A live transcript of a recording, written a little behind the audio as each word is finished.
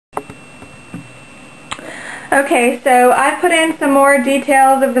Okay, so I put in some more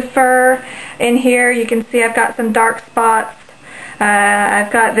details of the fur in here. You can see I've got some dark spots. I've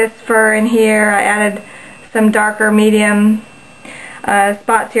got this fur in here. I added some darker medium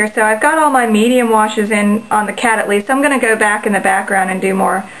spots here. So I've got all my medium washes in on the cat at least. I'm going to go back in the background and do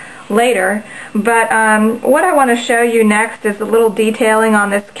more later. But what I want to show you next is a little detailing on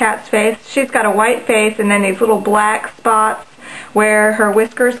this cat's face. She's got a white face and then these little black spots where her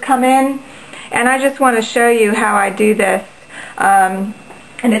whiskers come in. And I just want to show you how I do this. And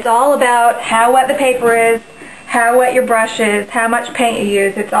it's all about how wet the paper is, how wet your brush is, how much paint you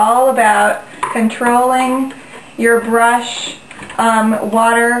use. It's all about controlling your brush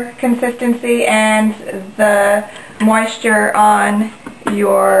water consistency and the moisture on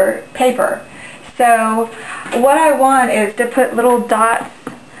your paper. So what I want is to put little dots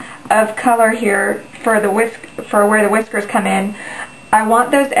of color here for where the whiskers come in. I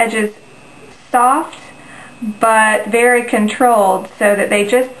want those edges soft but very controlled so that they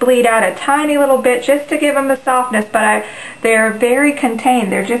just bleed out a tiny little bit just to give them the softness, but they're very contained.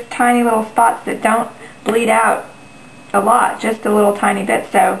 They're just tiny little spots that don't bleed out a lot, just a little tiny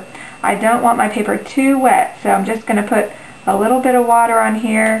bit. So I don't want my paper too wet, so I'm just going to put a little bit of water on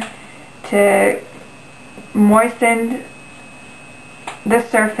here to moisten the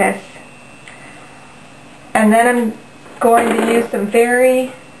surface, and then I'm going to use some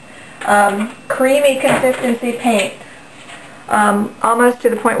very creamy consistency paint, almost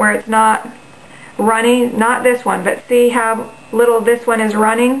to the point where it's not runny. Not this one, but see how little this one is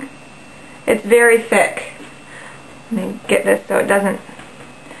running? It's very thick. Let me get this so it doesn't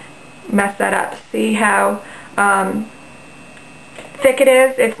mess that up. See how thick it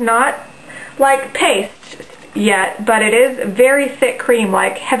is? It's not like paste yet, but it is very thick cream,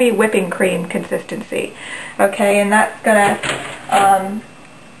 like heavy whipping cream consistency. Okay, and that's gonna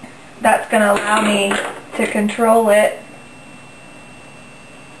allow me to control it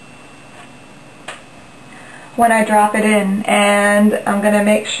when I drop it in. And I'm gonna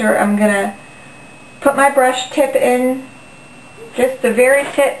make sure I'm gonna put my brush tip in, just the very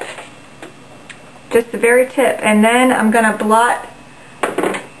tip, and then I'm gonna blot.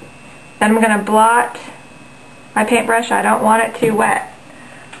 Then I'm gonna blot my paintbrush. I don't want it too wet.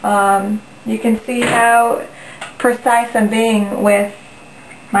 You can see how precise I'm being with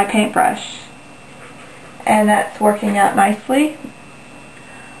my paintbrush, and that's working out nicely.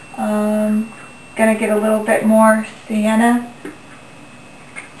 Gonna get a little bit more sienna.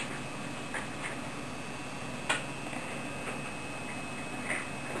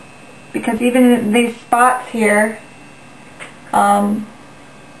 Because even these spots here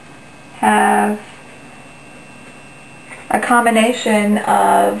have a combination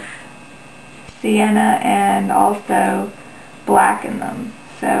of sienna and also black in them.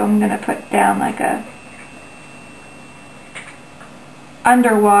 So I'm going to put down like a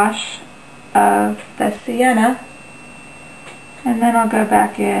underwash of the sienna, and then I'll go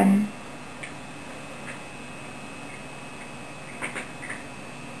back in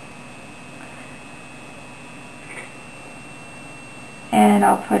and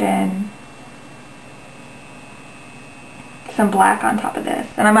I'll put in some black on top of this.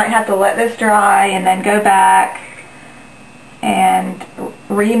 And I might have to let this dry and then go back and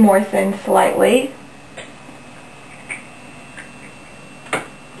re-moisten slightly.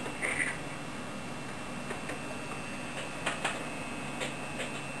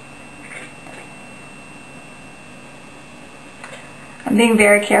 I'm being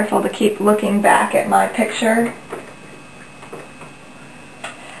very careful to keep looking back at my picture.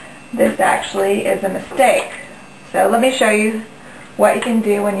 This actually is a mistake. So let me show you what you can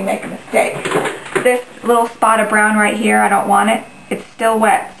do when you make a mistake. This little spot of brown right here, I don't want it. It's still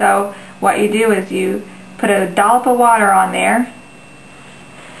wet. So what you do is you put a dollop of water on there.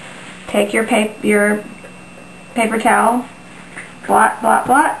 Take your paper towel, blot, blot,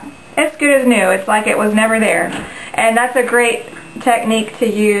 blot. It's good as new. It's like it was never there. And that's a great technique to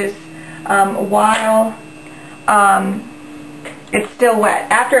use while it's still wet.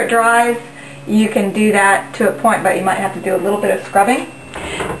 After it dries, you can do that to a point, but you might have to do a little bit of scrubbing.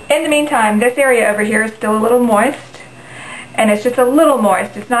 In the meantime, this area over here is still a little moist, and it's just a little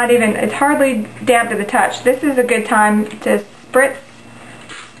moist. It's not even, it's hardly damp to the touch. This is a good time to spritz,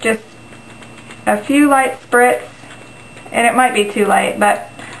 just a few light spritz, and it might be too light, but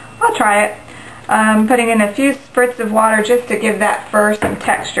I'll try it. Putting in a few spritz of water just to give that fur some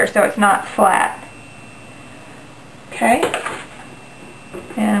texture so it's not flat. Okay?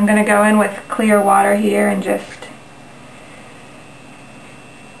 And I'm going to go in with clear water here and just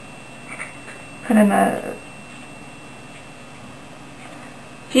put in a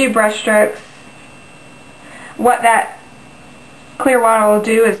few brush strokes. what that clear water will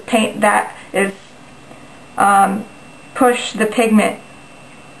do is push the pigment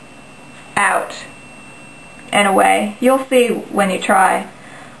out and away. You'll see when you try.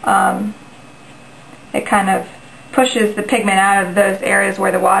 It kind of pushes the pigment out of those areas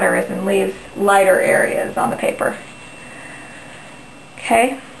where the water is and leaves lighter areas on the paper.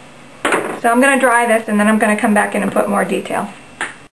 Okay, so I'm going to dry this and then I'm going to come back in and put more detail.